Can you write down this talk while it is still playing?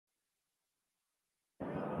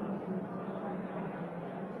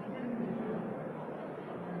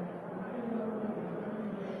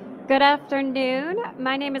Good afternoon.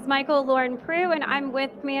 My name is Michael Lauren Prue, and I'm with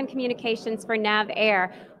Command Communications for Nav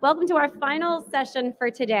Air. Welcome to our final session for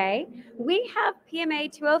today. We have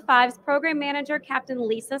PMA-205's Program Manager, Captain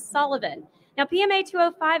Lisa Sullivan. Now,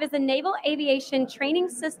 PMA-205 is a Naval Aviation Training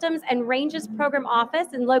Systems and Ranges Program Office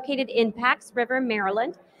and located in Pax River,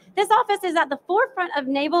 Maryland. This office is at the forefront of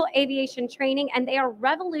naval aviation training, and they are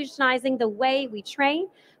revolutionizing the way we train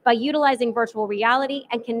by utilizing virtual reality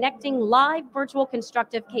and connecting live virtual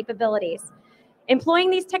constructive capabilities. Employing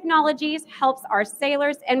these technologies helps our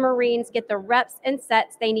sailors and Marines get the reps and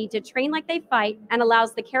sets they need to train like they fight, and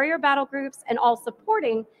allows the carrier battle groups and all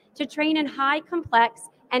supporting to train in high, complex,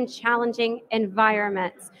 and challenging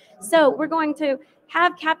environments. So we're going to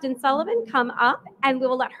have Captain Sullivan come up, and we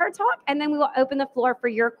will let her talk, and then we will open the floor for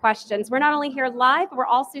your questions. We're not only here live, but we're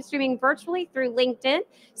also streaming virtually through LinkedIn,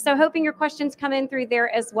 so hoping your questions come in through there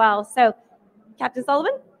as well. So, Captain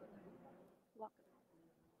Sullivan?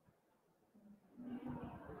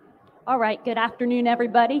 All right, good afternoon,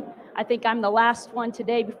 everybody. I think I'm the last one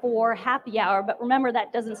today before happy hour, but remember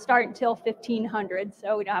that doesn't start until 1500,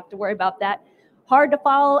 so we don't have to worry about that. Hard to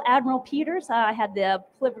follow Admiral Peters. I had the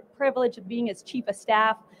privilege of being his chief of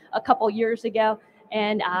staff a couple years ago.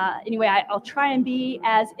 And anyway, I'll try and be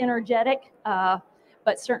as energetic,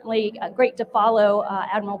 but certainly great to follow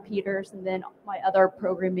Admiral Peters and then my other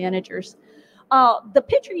program managers. The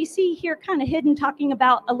picture you see here kind of hidden, talking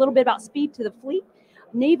about a little bit about speed to the fleet.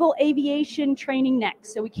 Naval Aviation Training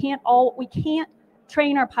Next. So we can't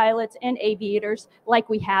train our pilots and aviators like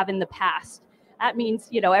we have in the past. That means,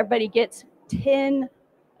 everybody gets 10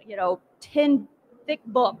 thick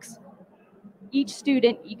books. Each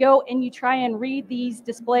student, you go and you try and read these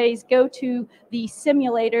displays, go to the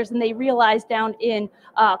simulators, and they realize down in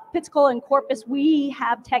Pensacola and Corpus, we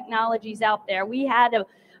have technologies out there. We had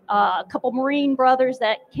a couple Marine brothers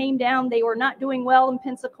that came down. They were not doing well in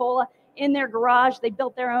Pensacola. In their garage, they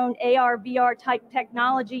built their own AR, VR type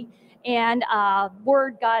technology, and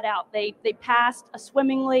word got out. They passed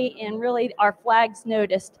swimmingly, and really our flags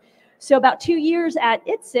noticed. So about 2 years at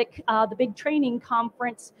ITSIC, the big training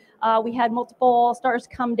conference, we had multiple all-stars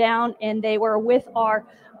come down, and they were with our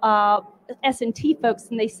S&T folks,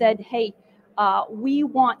 and they said, hey, we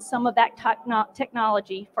want some of that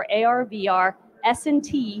technology for AR, VR,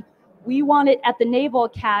 S&T. We want it at the Naval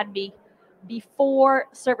Academy before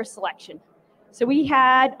service selection. So we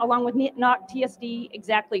had, along with NOC TSD,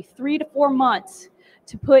 exactly 3 to 4 months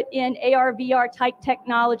to put in AR, VR type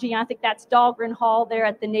technology. And I think that's Dahlgren Hall there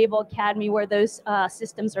at the Naval Academy, where those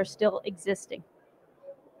systems are still existing.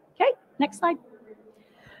 Okay, next slide.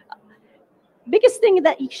 Biggest thing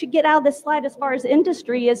that you should get out of this slide as far as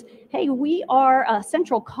industry is, hey, we are a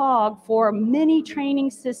central cog for many training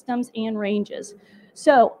systems and ranges.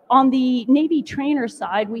 So on the Navy trainer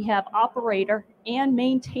side, we have operator and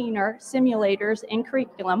maintainer simulators and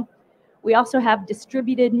curriculum. We also have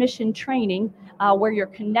distributed mission training, where you're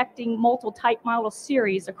connecting multiple type model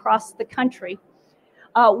series across the country.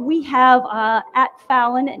 We have at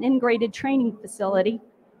Fallon an integrated training facility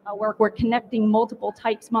where we're connecting multiple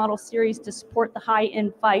types model series to support the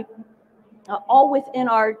high-end fight, all within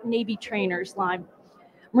our Navy trainers line.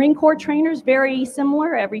 Marine Corps trainers, very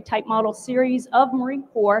similar, every type model series of Marine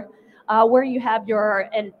Corps, where you have your,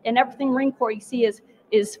 and everything Marine Corps you see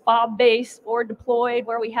is FOB-based or deployed,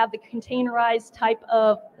 where we have the containerized type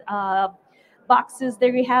of boxes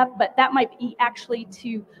there we have, but that might be actually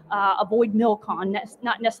to avoid MILCON,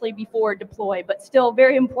 not necessarily before deploy, but still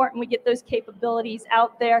very important we get those capabilities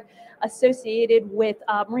out there associated with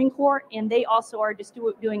Marine Corps, and they also are just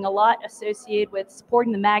doing a lot associated with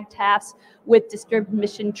supporting the MAGTAFs with distributed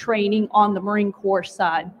mission training on the Marine Corps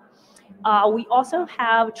side. We also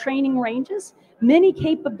have training ranges, many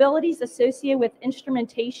capabilities associated with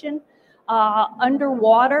instrumentation,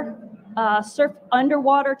 underwater,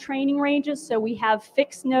 underwater training ranges. So we have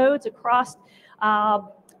fixed nodes across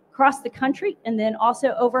the country, and then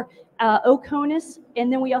also over Oconus,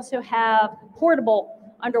 and then we also have portable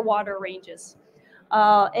underwater ranges.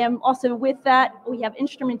 And also with that, we have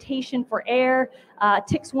instrumentation for air,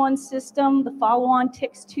 TIX-1 system, the follow-on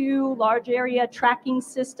TIX-2, large area tracking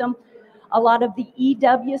system, a lot of the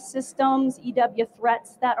EW systems, EW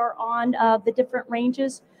threats that are on the different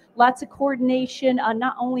ranges. Lots of coordination,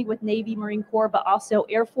 not only with Navy, Marine Corps, but also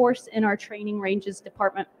Air Force in our training ranges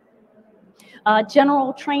department.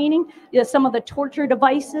 General training, some of the torture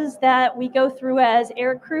devices that we go through as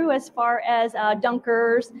air crew, as far as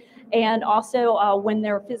dunkers, and also when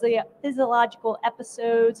there are physiological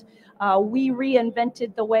episodes, we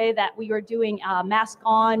reinvented the way that we were doing mask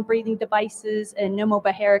on, breathing devices, and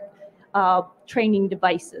pneumobaric training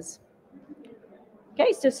devices.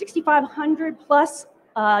 Okay, so 6,500 plus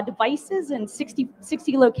devices in 60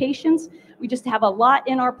 locations. We just have a lot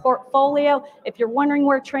in our portfolio. If you're wondering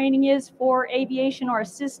where training is for aviation or a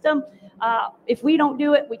system, if we don't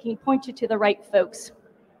do it, we can point you to the right folks.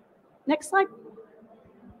 Next slide.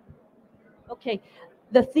 Okay,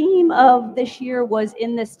 the theme of this year was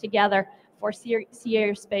In This Together for Sea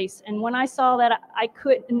Airspace. And when I saw that, I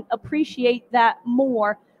couldn't appreciate that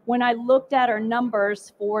more when I looked at our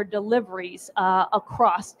numbers for deliveries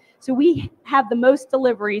across. So we have the most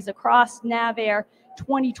deliveries across NavAir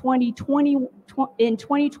 2020, in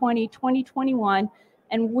 2020, 2021,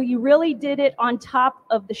 and we really did it on top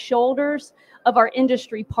of the shoulders of our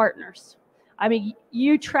industry partners. I mean,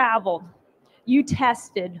 you traveled, you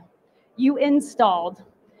tested, you installed.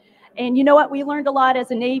 And you know what? We learned a lot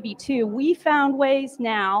as a Navy too. We found ways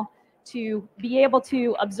now to be able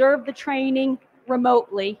to observe the training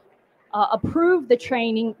remotely, approve the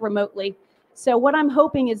training remotely. So what I'm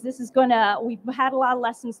hoping is this is we've had a lot of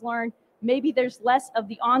lessons learned. Maybe there's less of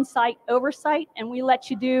the on-site oversight and we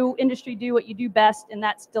let industry do what you do best, and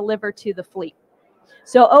that's deliver to the fleet.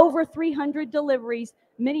 So over 300 deliveries,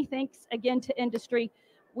 many thanks again to industry.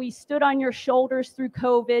 We stood on your shoulders through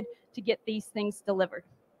COVID to get these things delivered.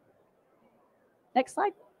 Next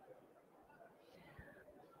slide.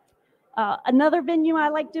 Another venue I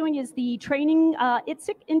like doing is the training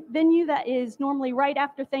ITSEC venue that is normally right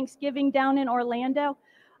after Thanksgiving down in Orlando.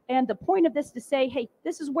 And the point of this is to say, hey,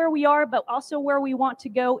 this is where we are, but also where we want to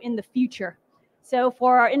go in the future. So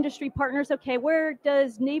for our industry partners, okay, where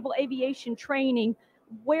does naval aviation training,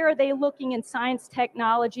 where are they looking in science,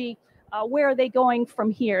 technology, where are they going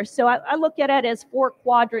from here? So I look at it as 4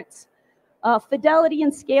 quadrants. Fidelity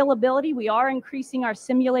and scalability, we are increasing our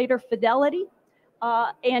simulator fidelity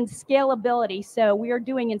and scalability. So we are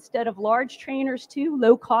doing, instead of large trainers too,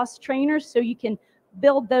 low-cost trainers, so you can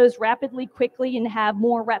build those rapidly, quickly, and have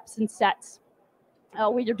more reps and sets.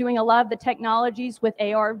 We are doing a lot of the technologies with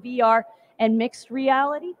AR, VR, and mixed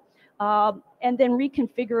reality. And then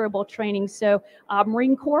reconfigurable training. So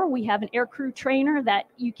Marine Corps, we have an aircrew trainer that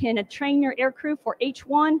you can train your aircrew for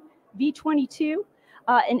H1, V-22,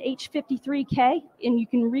 and H-53K, and you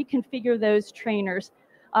can reconfigure those trainers,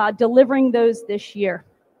 delivering those this year.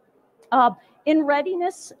 In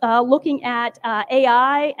readiness, looking at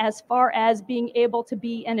AI as far as being able to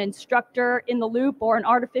be an instructor in the loop or an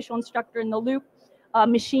artificial instructor in the loop,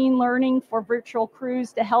 machine learning for virtual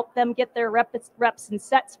crews to help them get their reps and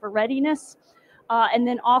sets for readiness. And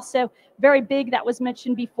then also very big that was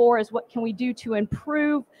mentioned before is what can we do to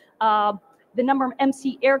improve the number of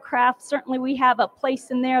MC aircraft. Certainly we have a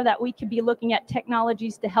place in there that we could be looking at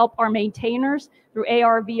technologies to help our maintainers through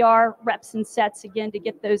AR, VR, reps and sets, again, to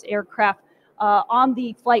get those aircraft on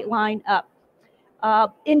the flight line up.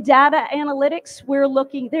 In data analytics, we're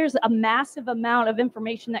looking, there's a massive amount of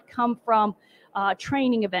information that come from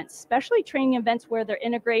training events, especially training events where they're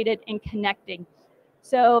integrated and connecting.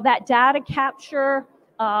 So that data capture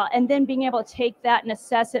and then being able to take that and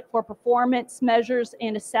assess it for performance measures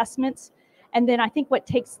and assessments. And then I think what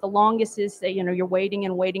takes the longest is that, you're waiting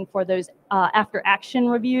and waiting for those after action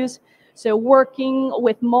reviews. So working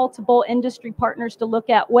with multiple industry partners to look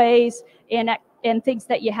at ways and things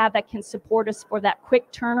that you have that can support us for that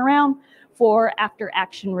quick turnaround for after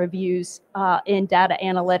action reviews in data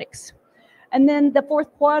analytics. And then the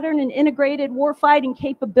 4th quadrant, an integrated warfighting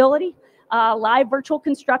capability, live virtual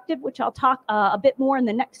constructive, which I'll talk a bit more in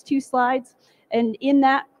the next 2 slides. And in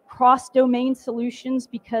that, cross-domain solutions,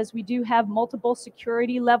 because we do have multiple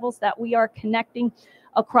security levels that we are connecting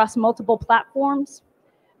across multiple platforms.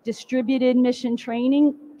 Distributed mission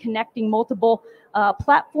training, connecting multiple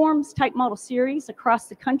platforms, type model series across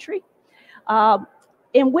the country.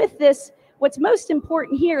 And with this, what's most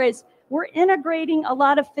important here is we're integrating a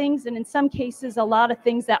lot of things, and in some cases, a lot of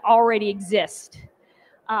things that already exist.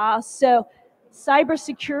 So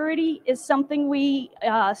cybersecurity is something we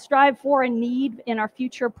strive for and need in our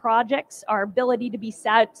future projects, our ability to be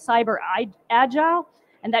cyber agile,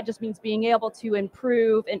 and that just means being able to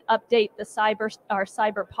improve and update our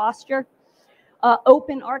cyber posture.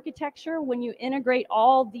 Open architecture, when you integrate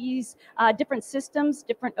all these different systems,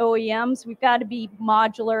 different OEMs, we've got to be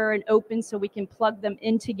modular and open so we can plug them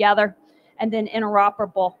in together. And then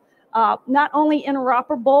interoperable. Not only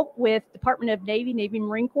interoperable with Department of Navy, Navy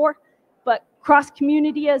Marine Corps, but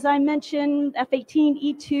cross-community, as I mentioned, F-18,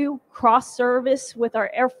 E-2, cross-service with our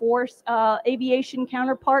Air Force aviation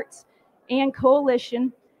counterparts and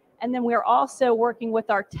coalition. And then we're also working with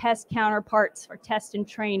our test counterparts for test and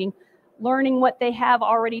training, learning what they have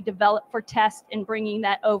already developed for test and bringing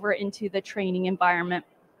that over into the training environment.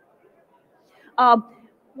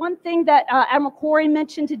 One thing that Admiral Corey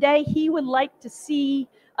mentioned today, he would like to see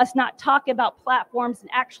us not talk about platforms and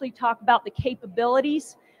actually talk about the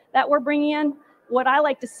capabilities that we're bringing in. What I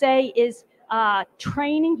like to say is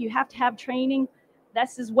training. You have to have training.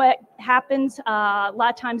 This is what happens. A lot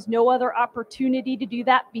of times, no other opportunity to do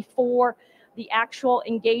that before the actual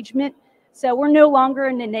engagement. So we're no longer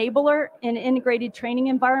an enabler in an integrated training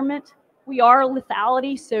environment. We are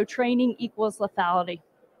lethality, so training equals lethality.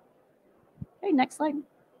 Okay, next slide.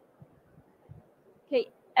 Okay,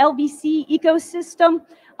 LVC ecosystem.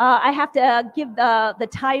 I have to give the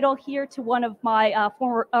title here to one of my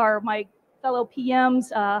my fellow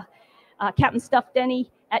PMs, Captain Stuff Denny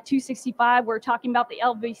at 265. We're talking about the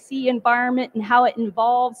LVC environment and how it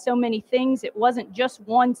involves so many things. It wasn't just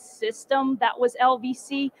one system that was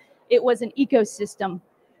LVC, it was an ecosystem.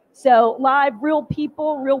 So live, real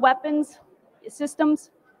people, real weapons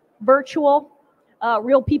systems, virtual,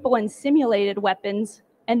 real people and simulated weapons,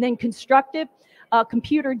 and then constructive,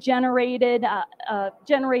 computer generated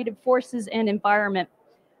forces and environment.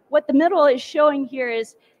 What the middle is showing here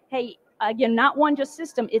is, hey, again, not one just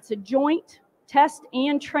system, it's a joint test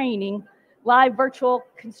and training, live, virtual,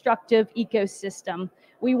 constructive ecosystem.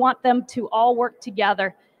 We want them to all work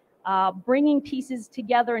together. Bringing pieces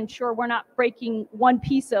together, ensure we're not breaking one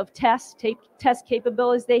piece of test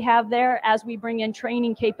capabilities they have there as we bring in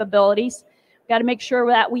training capabilities. We've got to make sure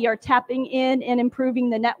that we are tapping in and improving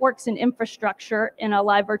the networks and infrastructure in a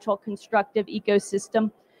live, virtual, constructive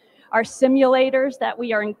ecosystem. Our simulators, that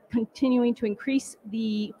we are continuing to increase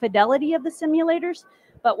the fidelity of the simulators,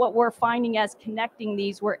 but what we're finding as connecting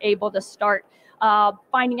these, we're able to start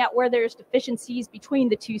finding out where there's deficiencies between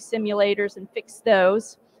the two simulators and fix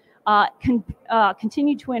those.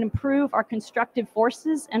 Continue to improve our constructive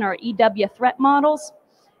forces and our EW threat models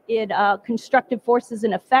in constructive forces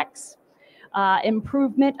and effects,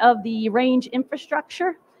 improvement of the range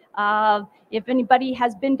infrastructure. If anybody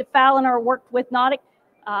has been to Fallon or worked with Nautic,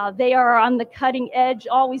 they are on the cutting edge,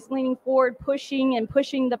 always leaning forward, pushing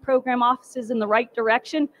the program offices in the right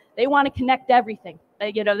direction. They want to connect everything.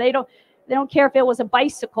 They don't care if it was a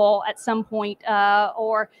bicycle at some point,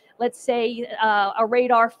 or let's say a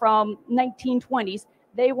radar from 1920s.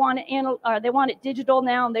 They want it digital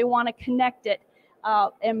now, and they want to connect it.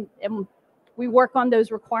 And we work on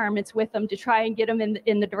those requirements with them to try and get them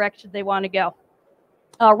in the direction they want to go.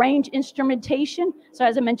 Range instrumentation. So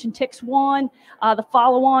as I mentioned, TIX-1, the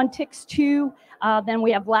follow-on TIX-2. Then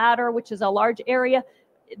we have ladder, which is a large area.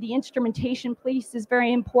 The instrumentation piece is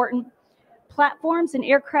very important. Platforms and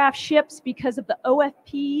aircraft ships, because of the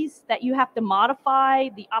OFPs that you have to modify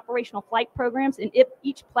the operational flight programs in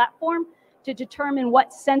each platform to determine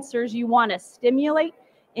what sensors you want to stimulate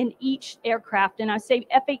in each aircraft. And I say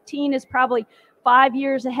F-18 is probably 5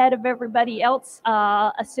 years ahead of everybody else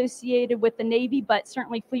associated with the Navy, but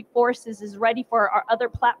certainly Fleet Forces is ready for our other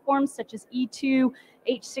platforms such as E2,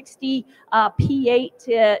 H-60,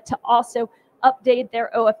 P-8 to also update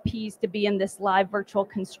their OFPs to be in this live, virtual,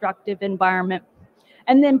 constructive environment.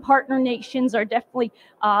 And then partner nations are definitely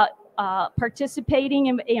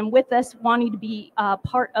participating and with us, wanting to be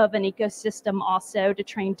part of an ecosystem also to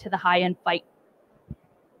train to the high-end fight.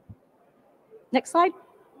 Next slide.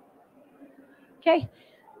 Okay,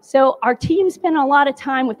 so our team spent a lot of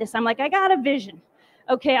time with this. I'm like, I got a vision.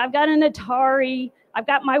 Okay, I've got an Atari, I've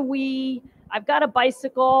got my Wii, I've got a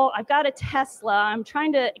bicycle, I've got a Tesla. I'm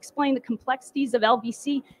trying to explain the complexities of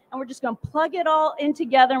LVC, and we're just going to plug it all in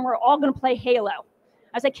together, and we're all going to play Halo.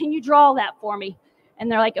 I was like, can you draw that for me?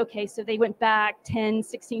 And they're like, okay. So they went back 10,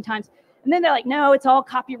 16 times. And then they're like, no, it's all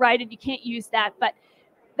copyrighted. You can't use that. But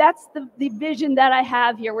that's the vision that I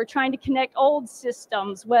have here. We're trying to connect old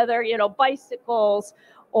systems, whether, bicycles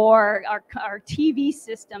or our TV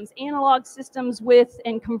systems, analog systems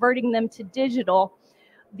and converting them to digital.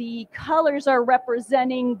 The colors are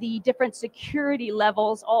representing the different security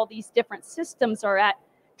levels all these different systems are at,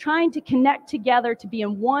 trying to connect together to be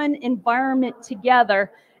in one environment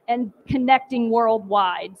together and connecting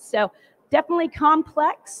worldwide. So definitely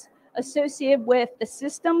complex associated with the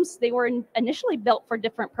systems. They were initially built for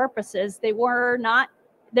different purposes.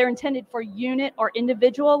 They're intended for unit or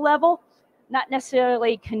individual level, not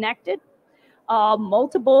necessarily connected.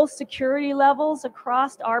 Multiple security levels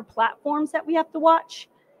across our platforms that we have to watch,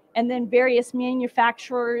 and then various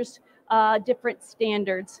manufacturers, different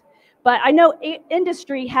standards. But I know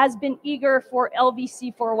industry has been eager for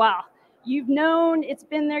LVC for a while. You've known it's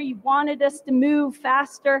been there. You've wanted us to move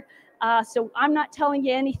faster. So I'm not telling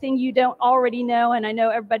you anything you don't already know, and I know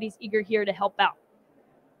everybody's eager here to help out.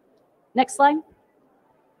 Next slide.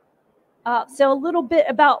 So a little bit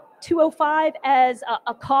about 205 as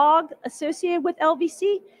a cog associated with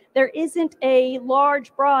LVC. there isn't a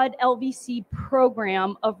large, broad LVC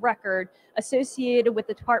program of record associated with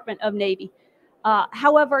the Department of Navy.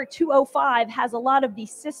 However, 205 has a lot of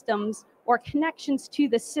these systems or connections to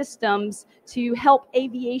the systems to help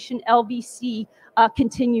aviation LVC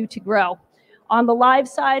continue to grow. On the live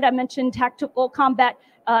side, I mentioned Tactical Combat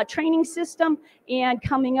Training System, and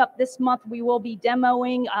coming up this month, we will be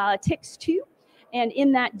demoing TIX-2, and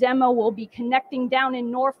in that demo, we'll be connecting down in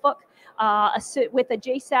Norfolk with a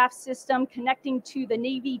JSAF system, connecting to the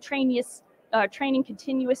Navy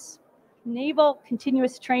Naval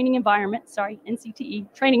Continuous Training Environment,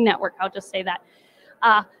 NCTE, Training Network, I'll just say that.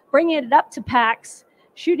 Bringing it up to PAX,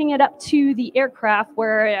 shooting it up to the aircraft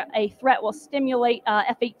where a threat will stimulate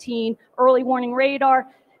F-18 early warning radar,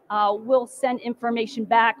 will send information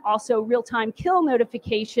back, also real-time kill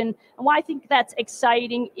notification. And why I think that's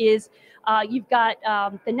exciting is you've got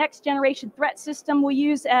the next generation threat system we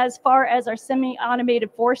use as far as our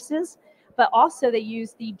semi-automated forces, but also they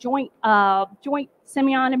use the joint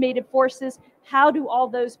semi-automated forces. How do all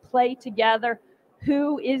those play together?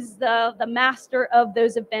 Who is the master of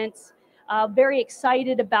those events? Very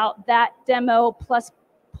excited about that demo, plus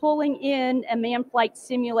pulling in a manned flight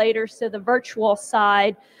simulator, so the virtual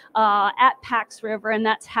side at Pax River, and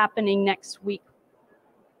that's happening next week.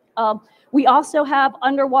 We also have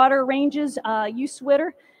underwater ranges,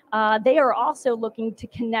 USWITR. They are also looking to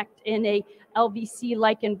connect in a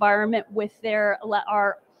LVC-like environment with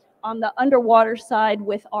on the underwater side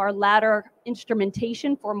with our ladder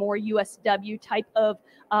instrumentation for more USW type of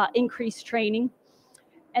increased training.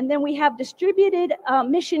 And then we have distributed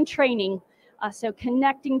mission training, so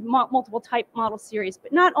connecting multiple type model series,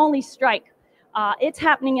 but not only strike. It's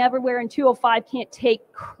happening everywhere, and 205 can't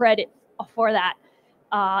take credit for that.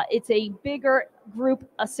 It's a bigger group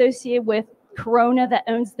associated with Corona that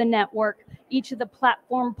owns the network, each of the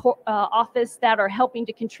platform office that are helping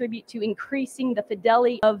to contribute to increasing the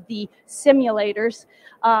fidelity of the simulators.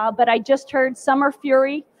 But I just heard Summer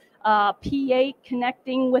Fury, P8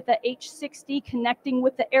 connecting with the H-60, connecting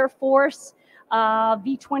with the Air Force,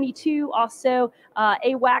 V-22, also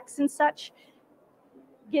AWACS and such,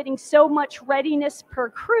 getting so much readiness per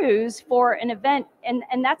cruise for an event.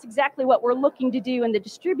 And that's exactly what we're looking to do in the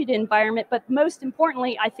distributed environment. But most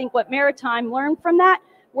importantly, I think what Maritime learned from that,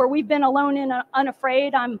 where we've been alone and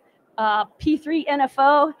unafraid, I'm P3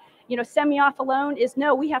 NFO, semi-off alone, is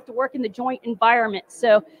no, we have to work in the joint environment.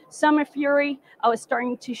 So Summer Fury, I was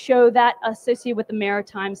starting to show that associated with the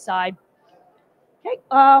Maritime side. Okay,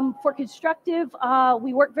 for constructive,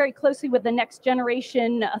 we work very closely with the next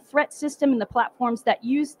generation threat system and the platforms that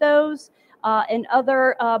use those, and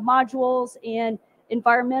other modules and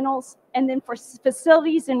environmentals. And then for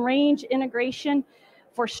facilities and range integration,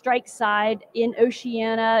 for strike side in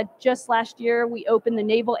Oceania, just last year, we opened the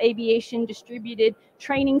Naval Aviation Distributed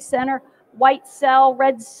Training Center, white cell,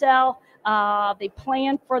 red cell. They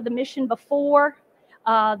planned for the mission before.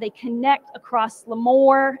 They connect across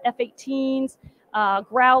Lemoore, F-18s,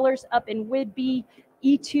 Growlers up in Whidbey,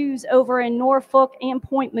 E2s over in Norfolk and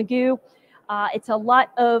Point Mugu. It's a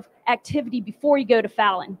lot of activity before you go to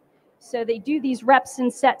Fallon. So they do these reps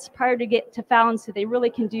and sets prior to get to Fallon, so they really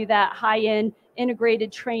can do that high-end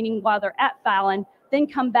integrated training while they're at Fallon, then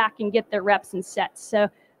come back and get their reps and sets. So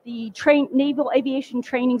the Naval Aviation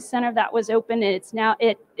Training Center that was open, and it's now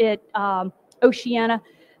at Oceania.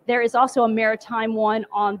 There is also a maritime one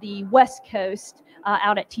on the West Coast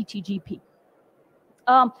out at TTGP.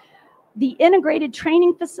 The integrated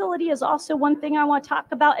training facility is also one thing I want to talk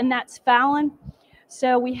about, and that's Fallon.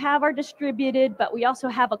 So we have our distributed, but we also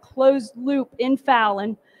have a closed loop in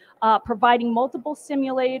Fallon, providing multiple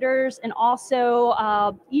simulators and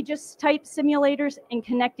also Aegis type simulators, and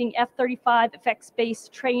connecting F-35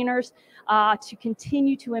 effects-based trainers to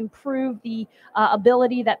continue to improve the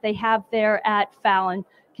ability that they have there at Fallon,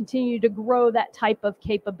 continue to grow that type of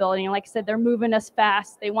capability. And like I said, they're moving us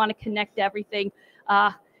fast. They want to connect everything.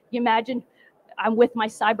 You imagine I'm with my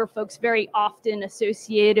cyber folks very often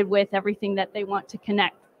associated with everything that they want to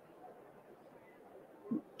connect.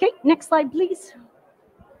 Okay, next slide, please.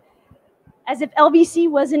 As if LVC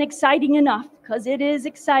wasn't exciting enough, because it is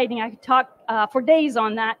exciting. I could talk for days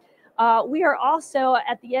on that. We are also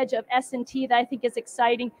at the edge of S&T that I think is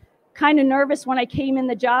exciting. Kind of nervous when I came in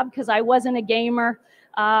the job because I wasn't a gamer.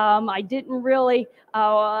 I didn't really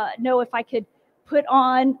know if I could put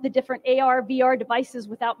on the different AR, VR devices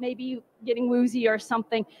without maybe getting woozy or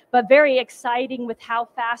something, but very exciting with how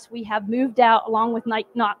fast we have moved out along with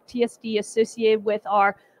NOC TSD associated with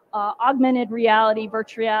our augmented reality,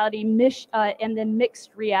 virtual reality, and then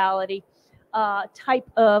mixed reality type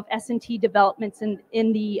of S&T developments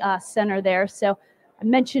in the center there. So I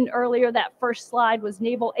mentioned earlier that first slide was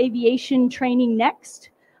Naval Aviation Training Next,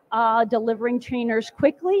 delivering trainers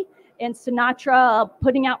quickly, and Sinatra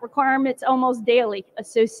putting out requirements almost daily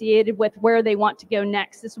associated with where they want to go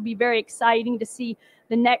next. This will be very exciting to see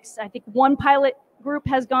the next. I think one pilot group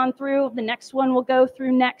has gone through. The next one will go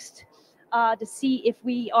through next to see if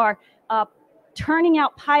we are turning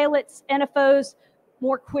out pilots, NFOs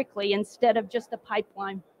more quickly instead of just a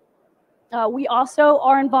pipeline. We also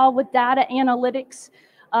are involved with data analytics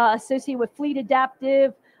associated with fleet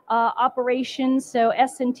adaptive operations, so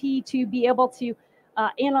S&T, to be able to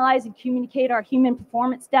analyze and communicate our human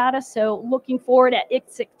performance data. So looking forward at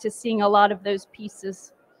ICSIC to seeing a lot of those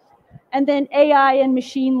pieces. And then AI and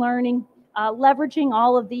machine learning, leveraging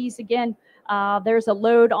all of these. Again, there's a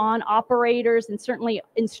load on operators and certainly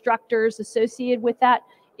instructors associated with that.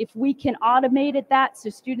 If we can automate that so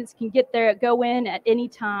students can get there, go in at any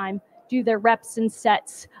time, do their reps and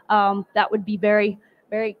sets, that would be very,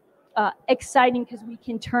 very exciting because we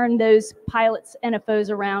can turn those pilots, NFOs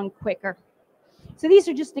around quicker. So these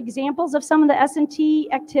are just examples of some of the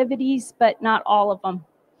S&T activities, but not all of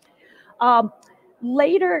them.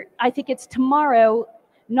 Later, I think it's tomorrow,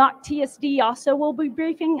 NOC TSD also will be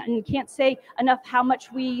briefing, and can't say enough how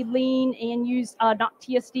much we lean and use NOC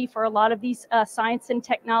TSD for a lot of these science and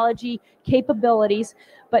technology capabilities.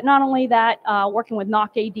 But not only that, working with NOC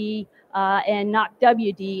AD and NOC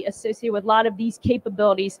WD associated with a lot of these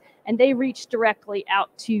capabilities, and they reach directly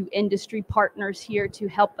out to industry partners here to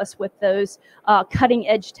help us with those cutting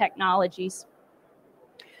edge technologies.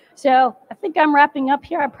 So I think I'm wrapping up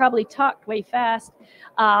here. I probably talked way fast.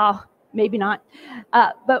 Maybe not.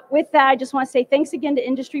 But with that, I just want to say thanks again to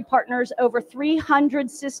industry partners. Over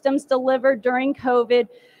 300 systems delivered during COVID.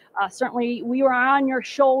 Certainly, we were on your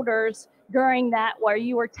shoulders during that where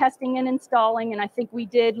you were testing and installing, and I think we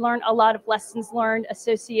did learn a lot of lessons learned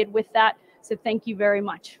associated with that. So thank you very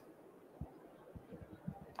much.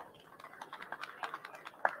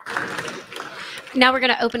 Now we're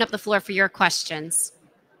going to open up the floor for your questions.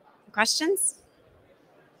 Questions?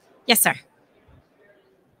 Yes, sir.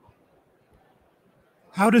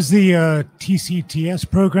 How does the TCTS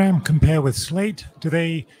program compare with SLATE? Do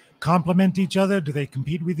they complement each other? Do they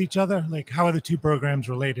compete with each other? Like, how are the two programs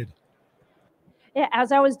related? Yeah,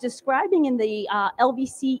 as I was describing in the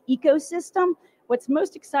LVC ecosystem, what's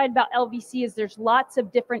most exciting about LVC is there's lots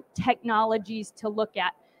of different technologies to look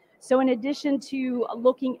at. So in addition to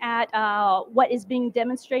looking at what is being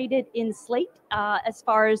demonstrated in SLATE as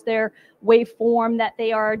far as their waveform that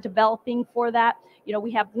they are developing for that, you know,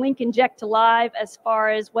 we have Link Inject to Live as far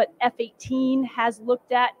as what F-18 has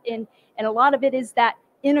looked at, and a lot of it is that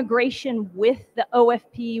integration with the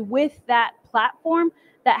OFP, with that platform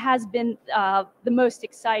that has been the most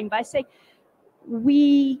exciting. But I say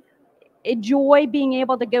we enjoy being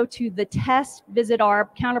able to go to the test, visit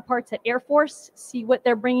our counterparts at Air Force, see what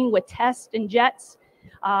they're bringing with test and jets,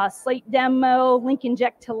 SLATE demo, Link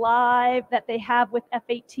Inject to Live that they have with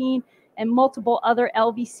F-18, and multiple other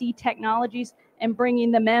LVC technologies, and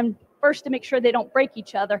bringing them in first to make sure they don't break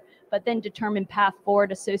each other, but then determine path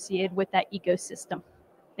forward associated with that ecosystem.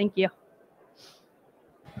 Thank you.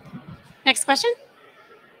 Next question.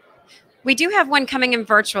 We do have one coming in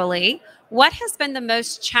virtually. What has been the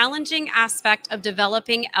most challenging aspect of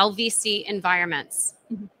developing LVC environments?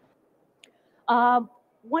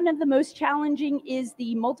 One of the most challenging is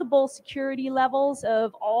the multiple security levels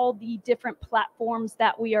of all the different platforms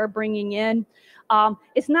that we are bringing in.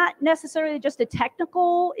 It's not necessarily just a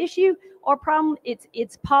technical issue or problem,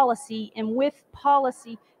 it's policy, and with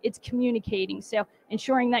policy, it's communicating. So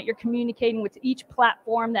ensuring that you're communicating with each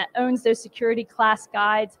platform that owns those security class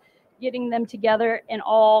guides, getting them together and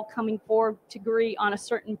all coming forward to agree on a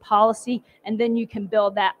certain policy, and then you can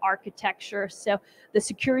build that architecture. So the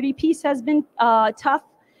security piece has been tough,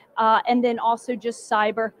 and then also just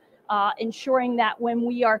cyber, ensuring that when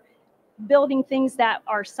we are building things that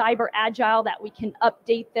are cyber agile, that we can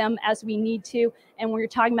update them as we need to. And when you're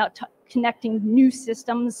talking about connecting new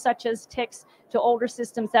systems such as TICs to older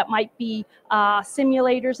systems that might be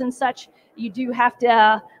simulators and such, you do have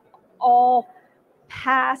to all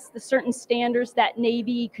pass the certain standards that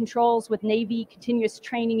Navy controls with Navy continuous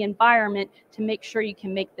training environment to make sure you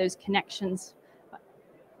can make those connections.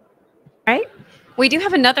 Right. We do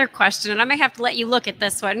have another question, and I may have to let you look at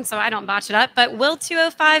this one so I don't botch it up, but will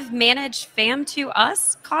 205 manage FAM to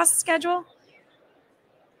us cost schedule?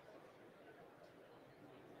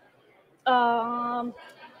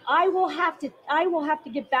 I will have to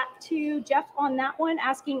get back to Jeff on that one,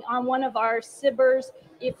 asking on one of our SIBRs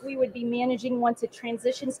if we would be managing once it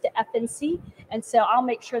transitions to FNC. And so I'll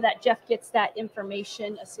make sure that Jeff gets that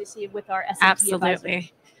information associated with our S&T Absolutely. advisor.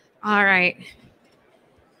 All right.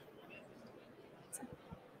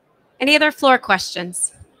 Any other floor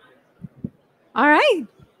questions? All right.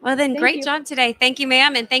 Well, then, Thank great you. job today. Thank you,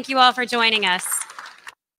 ma'am, and thank you all for joining us.